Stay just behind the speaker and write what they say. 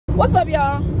What's up,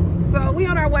 y'all? So we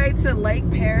on our way to Lake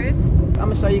Perris. I'm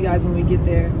gonna show you guys when we get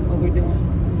there what we're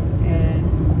doing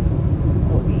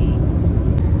and what we eat.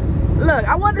 Look,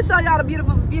 I wanted to show y'all the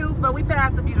beautiful view, but we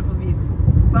passed the beautiful view.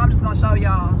 So I'm just gonna show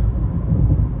y'all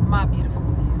my beautiful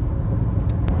view.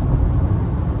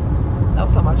 I was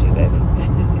talking about you, baby.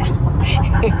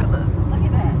 Look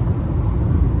at that.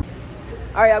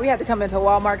 All right, y'all, we had to come into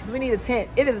Walmart because we need a tent.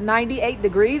 It is 98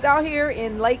 degrees out here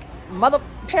in Lake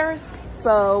Perris,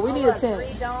 so we need a tent.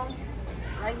 3 dome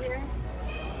right here.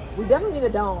 We definitely need a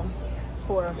dome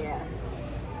for. Yeah.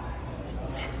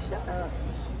 Shut up.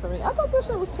 For me, I thought this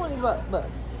shit was 20 bucks.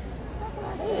 That's what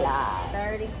I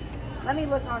said. 30. Let me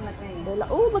look on the thing.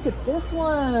 Oh, look at this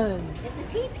one. It's a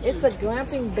teepee. It's a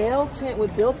glamping bell tent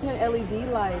with built-in LED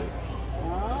lights.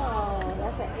 Oh,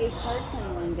 that's an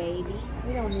 8-person one, baby.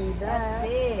 We don't need that. That's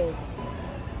big.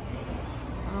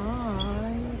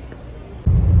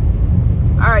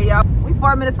 All right, y'all. We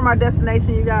 4 minutes from our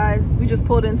destination, you guys. We just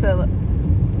pulled into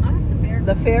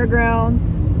the fairgrounds.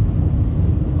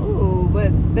 Ooh,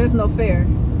 but there's no fair,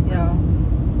 y'all.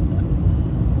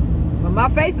 Well, my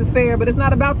face is fair, but it's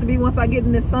not about to be once I get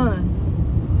in this sun.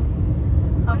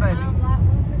 Oh, baby. What lot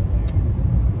was it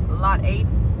again? Lot 8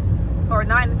 or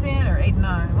 9 and 10 or 8 and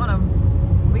 9. One of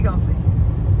them. We gonna see.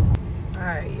 All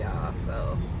right, y'all.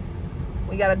 So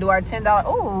we gotta do our $10.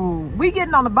 Oh, we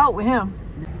getting on the boat with him.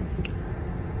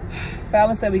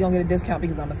 Fallon said we gonna get a discount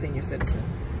because I'm a senior citizen.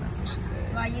 That's what she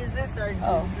said. Do I use this or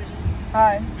Oh.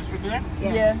 Hi. Just for today?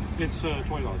 Yes. Yeah. It's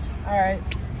 $20. All right.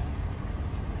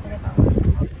 What if I want to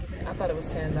go to I thought it was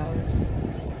 $10.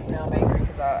 Now I'm angry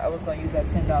because I was gonna use that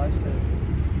 $10 to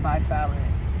buy Fallon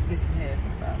and get some head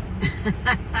from Fallon.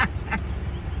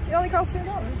 It only costs $10.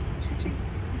 She cheap.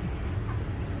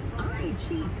 I ain't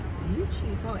cheap. You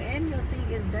cheap. Oh, and your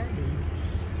thing is dirty.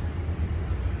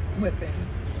 What thing?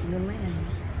 The lens.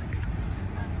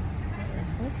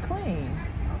 It's clean.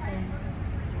 Okay.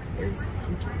 I'm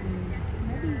trying.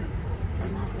 Maybe it's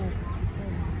not that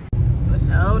clear. But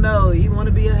no, you want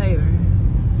to be a hater.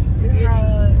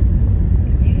 Yeah.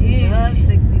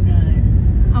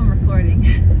 69. I'm recording.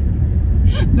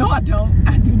 No, I don't.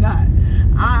 I do not.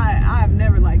 I've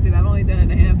never liked it. I've only done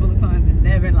it a handful of times and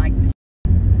never liked it.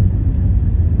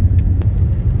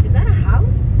 Is that a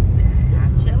house?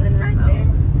 Just chilling right there.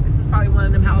 This is probably one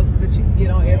of them houses that you can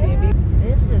get on Airbnb.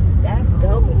 That's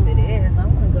dope if it is. I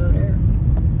want to go there.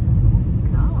 Let's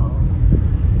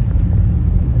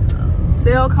go.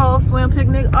 Sail Cove swim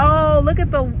picnic. Oh, look at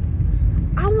the.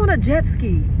 I want a jet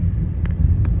ski.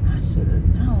 I should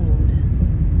have known.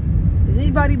 Did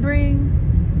anybody bring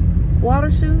water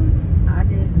shoes? I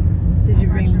did. Did you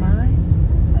bring mine?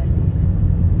 Yes,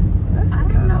 I did. I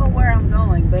don't know where I'm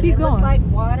going, but Keep it going. looks like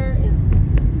water is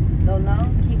so low.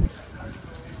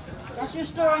 That's your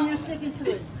story and you're sticking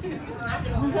to it.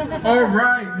 All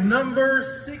right, number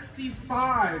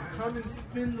 65. Come and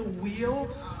spin the wheel.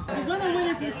 You're gonna win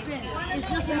if you spin. It's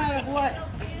just a matter of what.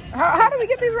 How do we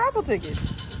get these raffle tickets?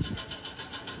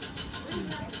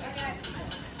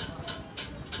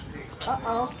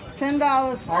 Uh-oh. $10.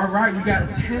 All right, we got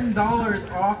 $10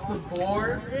 off the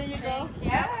board. There you go.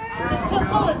 There you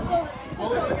go.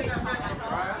 Pull it.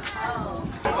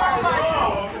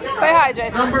 Say hi,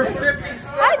 Jason. Number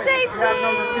 57. Hi, Jason. We got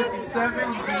number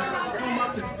 57. You can come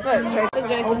up and spin. Look,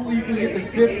 Jason. Hopefully you can get the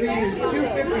 50. There's 2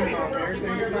 50s on there.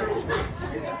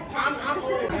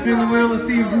 Spin the wheel to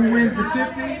see who wins the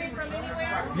 50.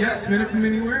 Yep, spin it from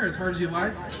anywhere, as hard as you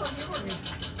like.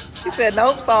 She said,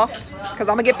 nope, soft, because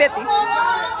I'm going to get 50. And we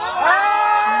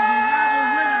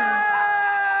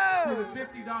have a winner for the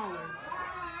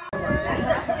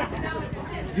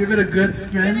 $50. Give it a good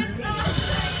spin.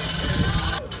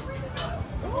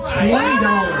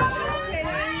 $20.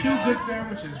 2 good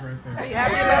sandwiches right there. Are you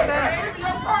happy about that?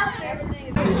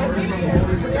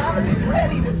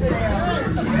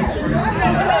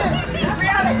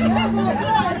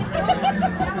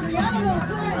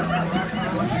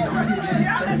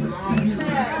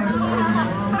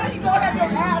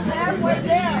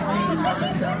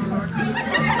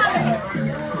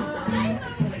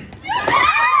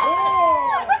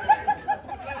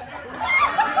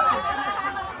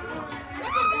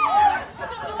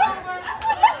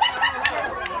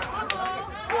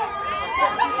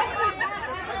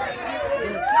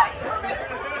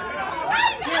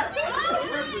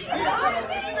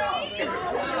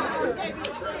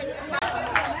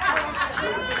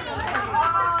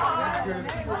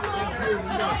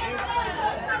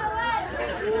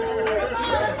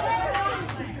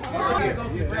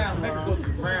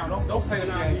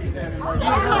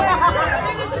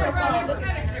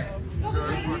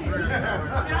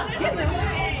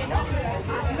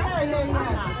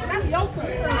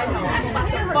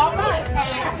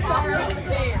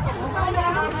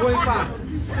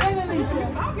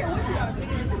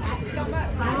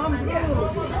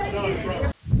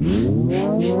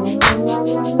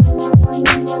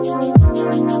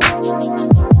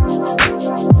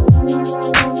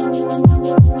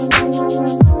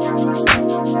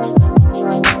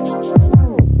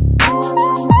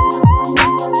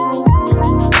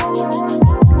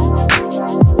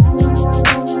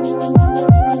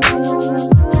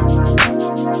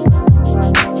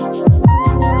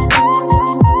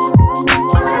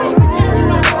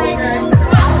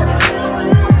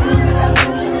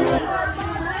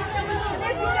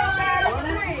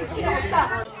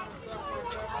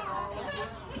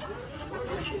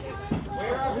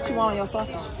 What you want on your sauce?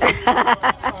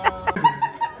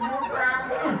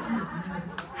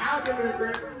 I'll deliver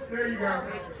it. There you go.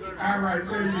 All right,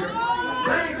 there you go.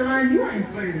 Dang, Delane, you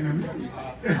ain't played in a movie.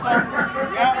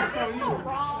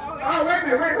 Oh, wait a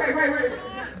minute, wait.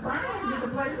 Brian, you get to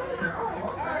play later.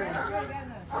 Oh, okay.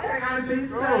 Okay, Auntie,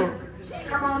 stay.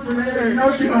 Come on, Tanea. You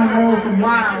know she gonna roll some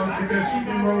wilds because she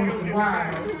been rolling some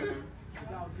wilds.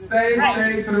 Stay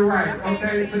to the right.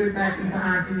 Okay, put it back into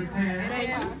Auntie's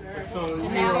hand. So you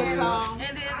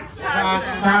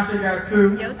Tasha got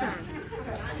 2. Your turn.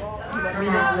 Come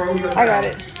on, roll it. I got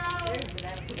it.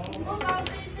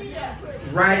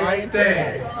 Right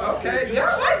there. Okay,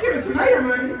 y'all like giving Tanea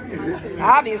money.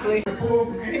 Obviously. Pull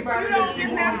from anybody that you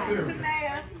want to.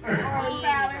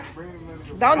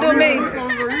 Don't do me.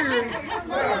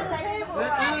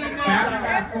 Tyler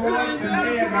got 4,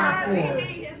 Tanea got 4.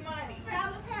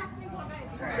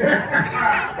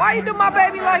 Why you do my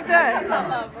baby like that? I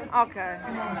love her. Okay.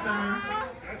 Come on, Sean.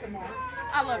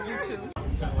 I love you too.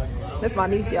 This my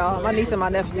niece, y'all. My niece and my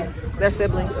nephew. They're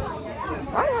siblings.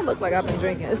 Why do I look like I've been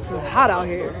drinking? It's just hot out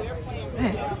here.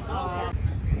 Man.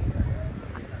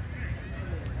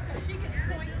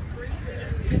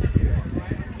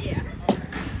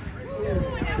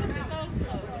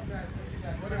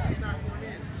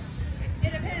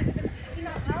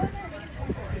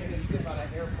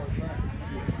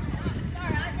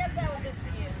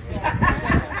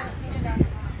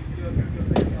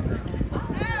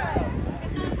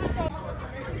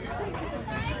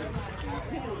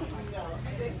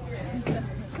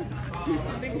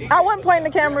 I wasn't pointing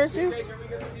the camera at you.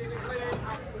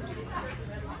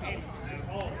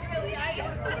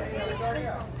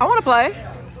 I want to play.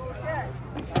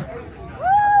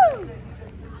 Woo!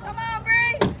 Come on,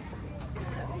 Bree.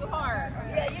 Too hard.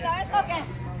 Yeah, you know, it's okay.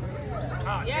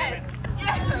 Yes.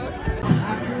 Yes.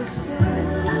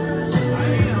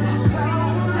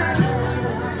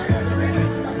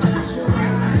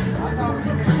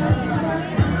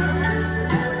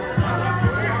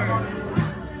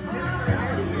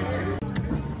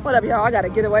 What up, y'all? I gotta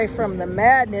get away from the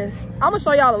madness. I'm gonna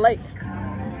show y'all the lake.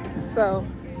 So,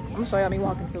 I'm gonna show y'all me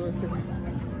walking to it too.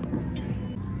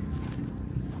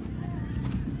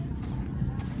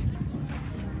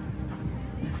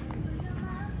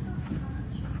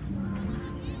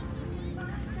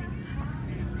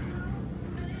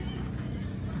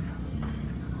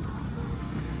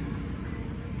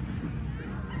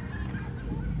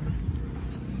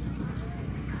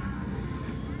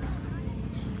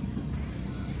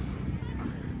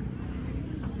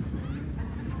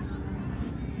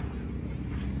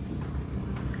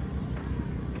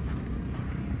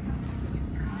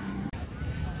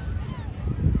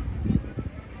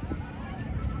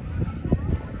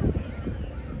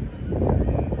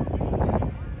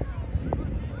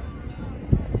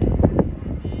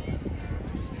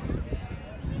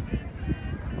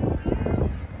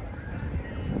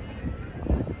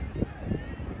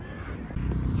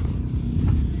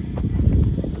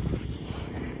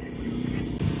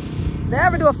 Did I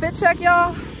ever do a fit check,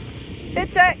 y'all?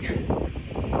 Fit check.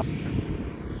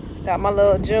 Got my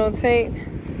little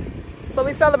Juneteenth. So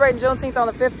we celebrating Juneteenth on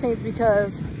the 15th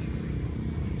because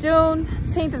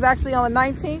Juneteenth is actually on the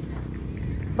 19th,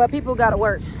 but people gotta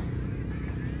work.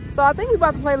 So I think we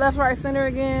about to play left, right, center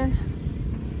again.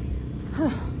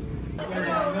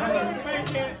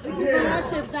 That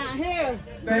shit's down here.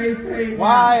 Stay.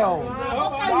 Wild.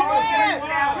 Okay, you there.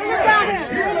 Bring it down here.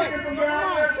 You're looking from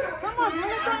down there too. Come on,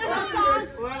 bring it down here, Sean.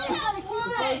 You gotta keep it.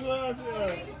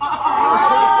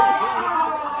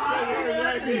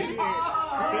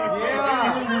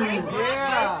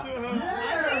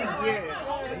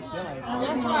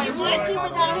 That's right. You gotta keep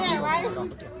it down here, right?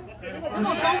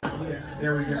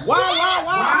 There we go.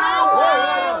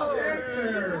 Wow.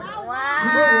 Center.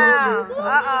 Wow.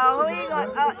 Uh-oh. Who you going?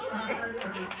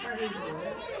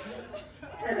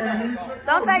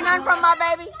 Don't take nothing from my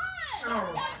baby.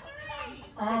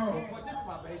 Oh.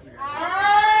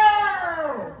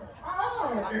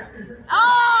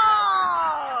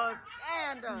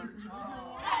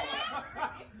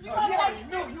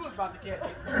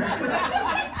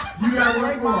 You got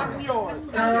one more.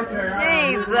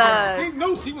 Okay. Jesus. She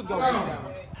knew she was going to be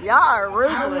down. Y'all are I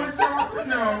ruthless. want y'all to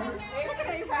know